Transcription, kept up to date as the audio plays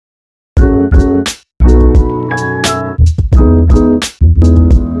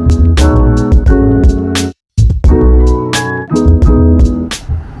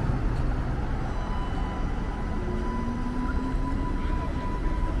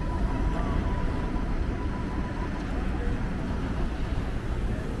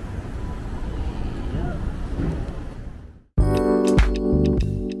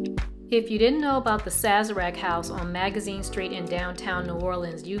If you didn't know about the Sazerac House on Magazine Street in downtown New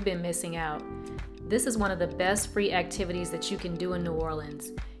Orleans, you've been missing out. This is one of the best free activities that you can do in New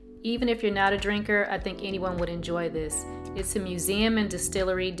Orleans. Even if you're not a drinker, I think anyone would enjoy this. It's a museum and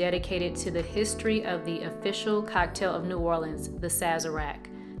distillery dedicated to the history of the official cocktail of New Orleans, the Sazerac.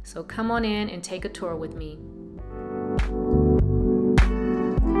 So come on in and take a tour with me.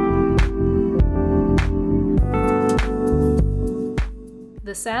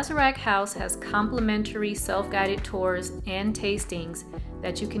 The Sazerac House has complimentary self-guided tours and tastings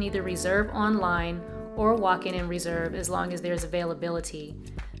that you can either reserve online or walk in and reserve as long as there's availability.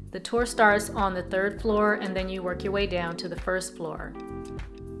 The tour starts on the 3rd floor and then you work your way down to the 1st floor.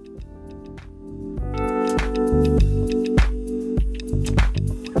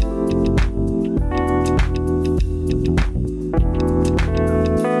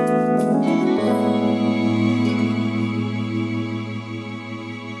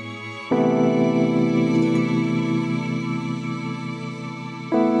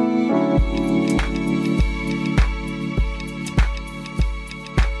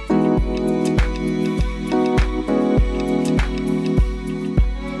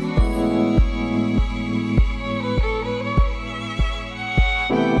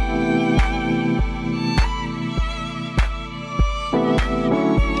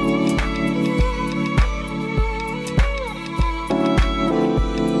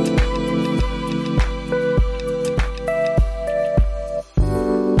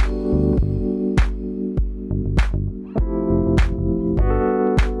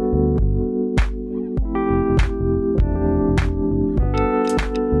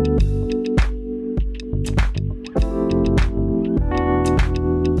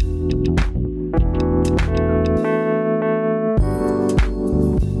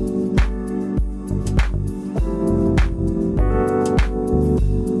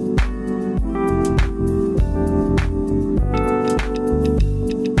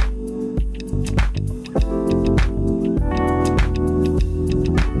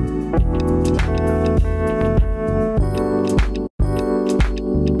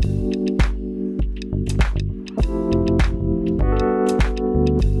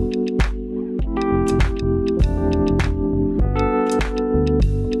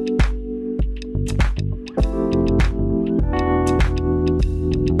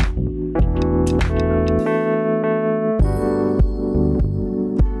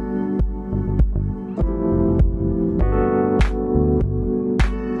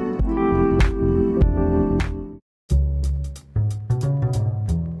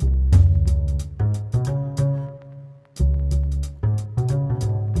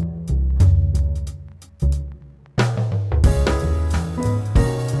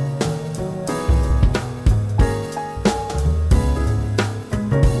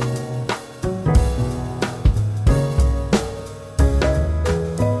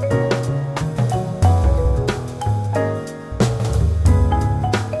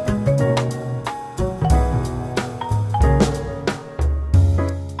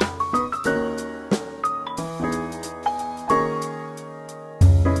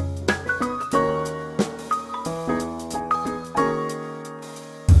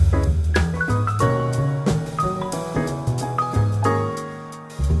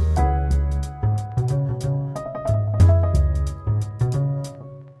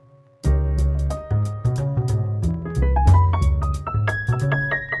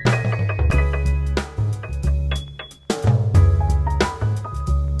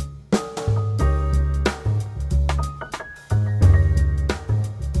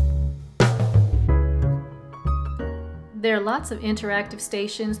 There are lots of interactive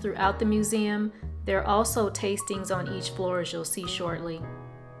stations throughout the museum. There are also tastings on each floor, as you'll see shortly.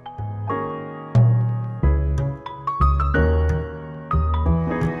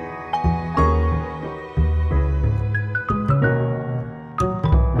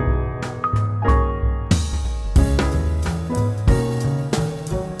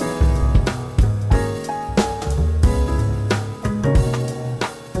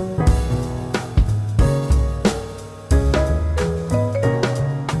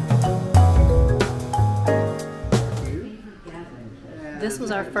 This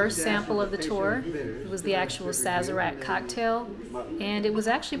was our first sample of the tour. It was the actual Sazerac cocktail, and it was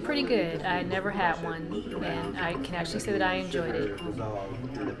actually pretty good. I had never had one, and I can actually say that I enjoyed it.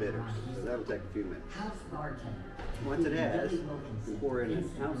 That'll take a few minutes. Once it has, you pour in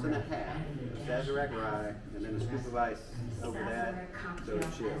 1.5 ounces of Sazerac rye, and then a scoop of ice over that so it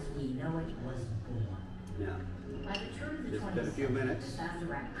chills. Now, it's been a few minutes,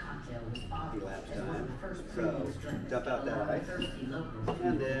 elapsed time, so dump out that ice,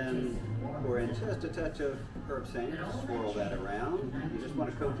 and then pour in just a touch of herb saint, swirl that around. You just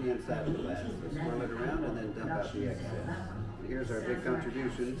want to coat the inside of the glass, so swirl it around and then dump out the excess. And here's our big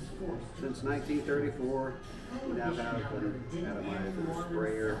contribution. Since 1934, we now have an atomizer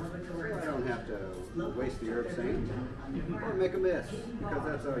sprayer, so I don't have to waste the herb saint or make a mess, because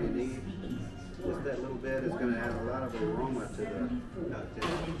that's all you need. Just that little bit is going to add a lot of aroma to the cocktail.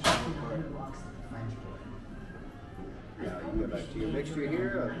 Now you go back to your mixture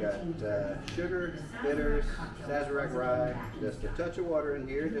here. I've got sugar, bitters, Sazerac rye, just a touch of water in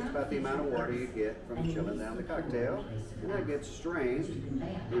here, just about the amount of water you get from chilling down the cocktail. And that gets strained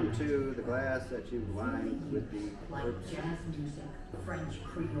into the glass that you've lined with the herbs. French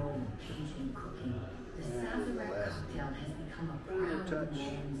Creole Cajun cooking. The Sazerac cocktail has become a proud touch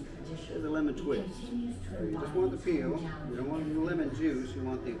is a lemon twist. So you just want the peel. You don't want the lemon juice. You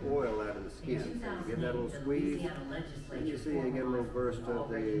want the oil out of the skin. So you give that a little squeeze, and you see you get a little burst of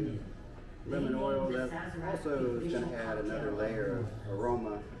the lemon oil. That also is going to add another layer of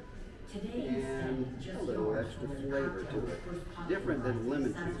aroma and a little extra flavor to it. Different than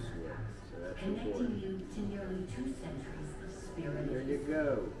lemon juice would. So that's important. There you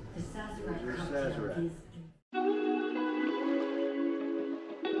go. There's your Sazerac.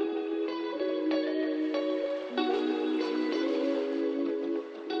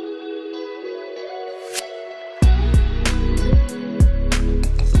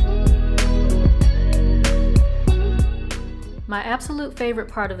 My absolute favorite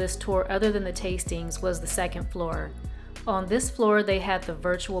part of this tour, other than the tastings, was the second floor. On this floor, they had the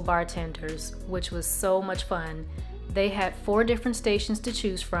virtual bartenders, which was so much fun. They had 4 different stations to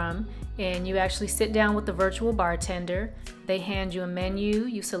choose from, and you actually sit down with the virtual bartender. They hand you a menu,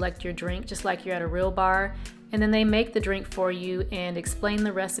 you select your drink just like you're at a real bar, and then they make the drink for you and explain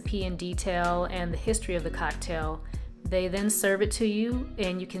the recipe in detail and the history of the cocktail. They then serve it to you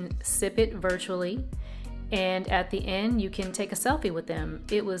and you can sip it virtually, and at the end you can take a selfie with them.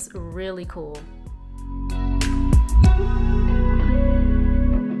 It was really cool.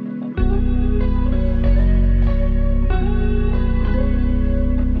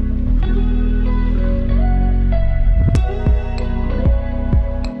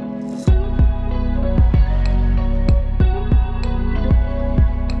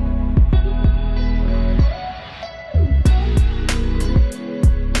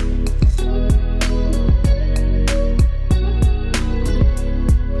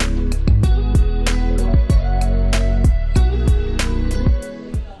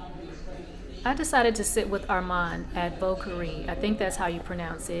 I decided to sit with Armand at Beaucaire, I think that's how you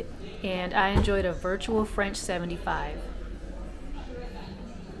pronounce it, and I enjoyed a virtual French 75.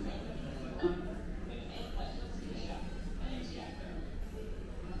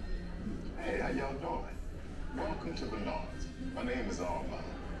 Hey, how y'all doing? Welcome to Bernard's. My name is Armand.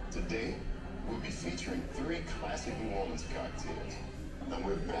 Today, we'll be featuring 3 classic New Orleans cocktails. And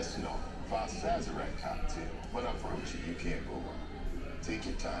we're best known for our Sazerac cocktail, but I promise you can't go wrong. Take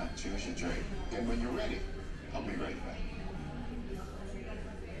your time, choose your drink, and when you're ready, I'll be right back.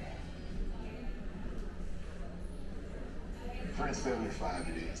 French 75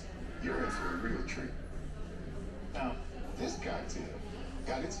 it is. You're in for a real treat. Now, this cocktail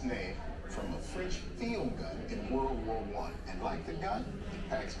got its name from a French field gun in World War I, and like the gun, it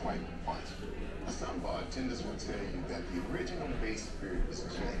packs quite a punch. Now, some bartenders will tell you that the original base spirit was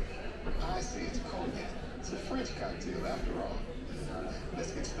gin, but I say it's cognac. It's a French cocktail after all.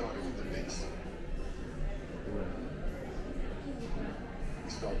 Let's get started with the base. We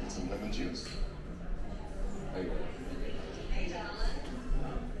start with some lemon juice.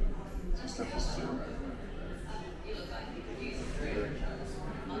 Some simple syrup.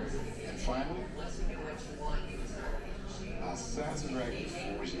 And finally, our Sazerac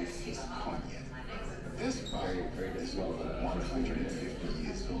Forge Fils Cognac. This bottle is over 150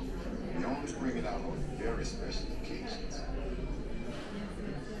 years old. We only bring it out on very special occasions.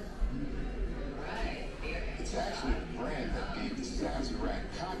 It's actually the brand that gave the Sazerac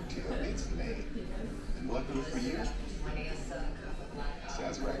cocktail its name. And luckily for you,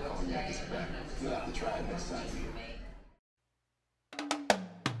 Sazerac Cognac is back. You'll have to try it next time here.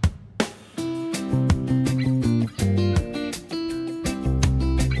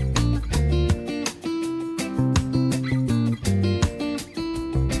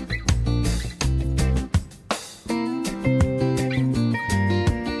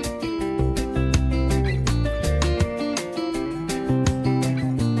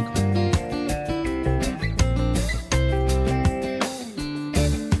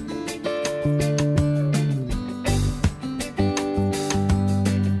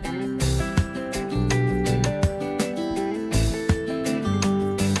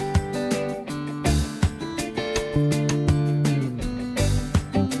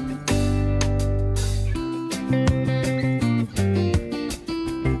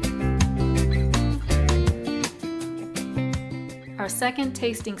 second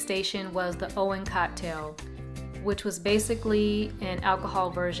tasting station was the Owen cocktail, which was basically an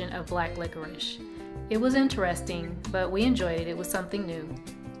alcohol version of black licorice. It was interesting, but we enjoyed it. It was something new.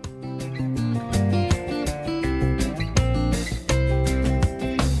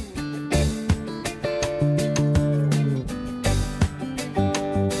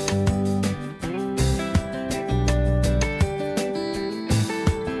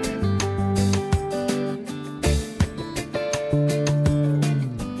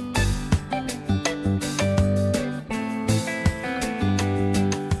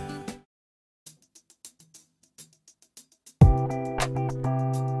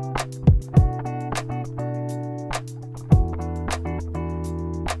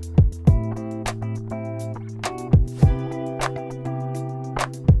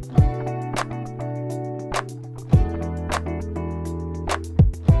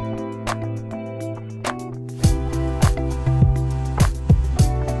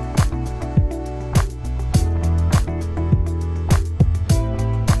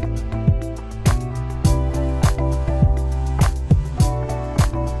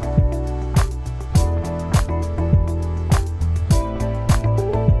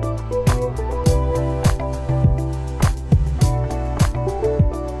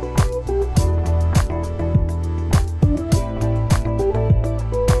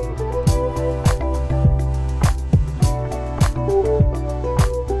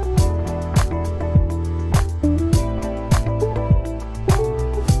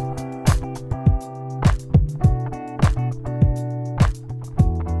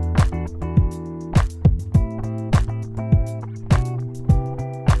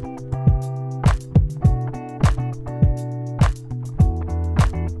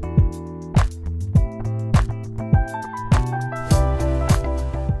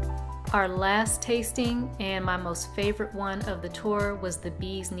 Our last tasting, and my most favorite one of the tour, was the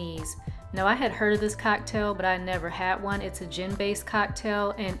Bee's Knees. Now, I had heard of this cocktail, but I never had one. It's a gin-based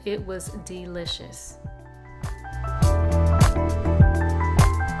cocktail, and it was delicious.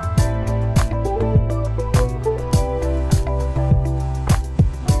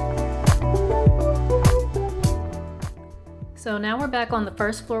 So now we're back on the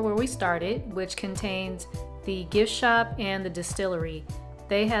first floor where we started, which contains the gift shop and the distillery.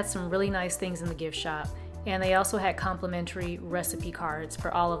 They had some really nice things in the gift shop, and they also had complimentary recipe cards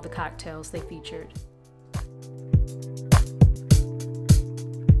for all of the cocktails they featured.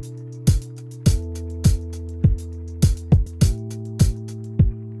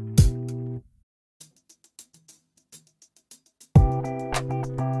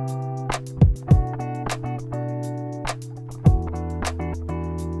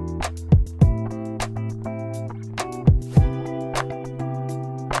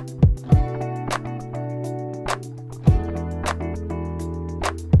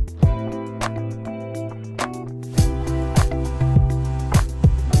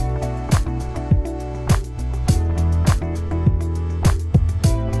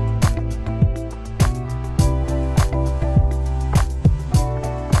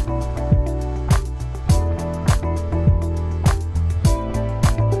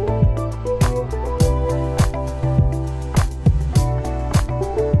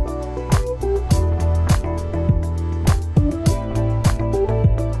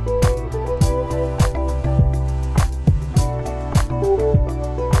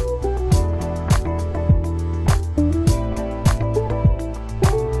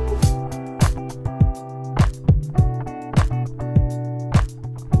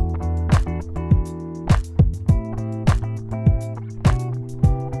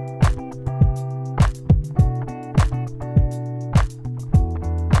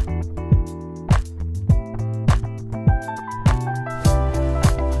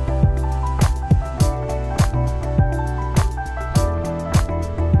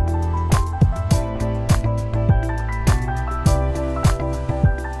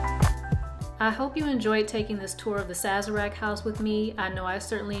 I hope you enjoyed taking this tour of the Sazerac House with me. I know I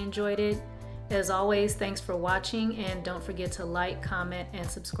certainly enjoyed it. As always, thanks for watching, and don't forget to like, comment, and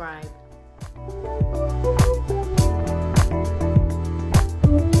subscribe.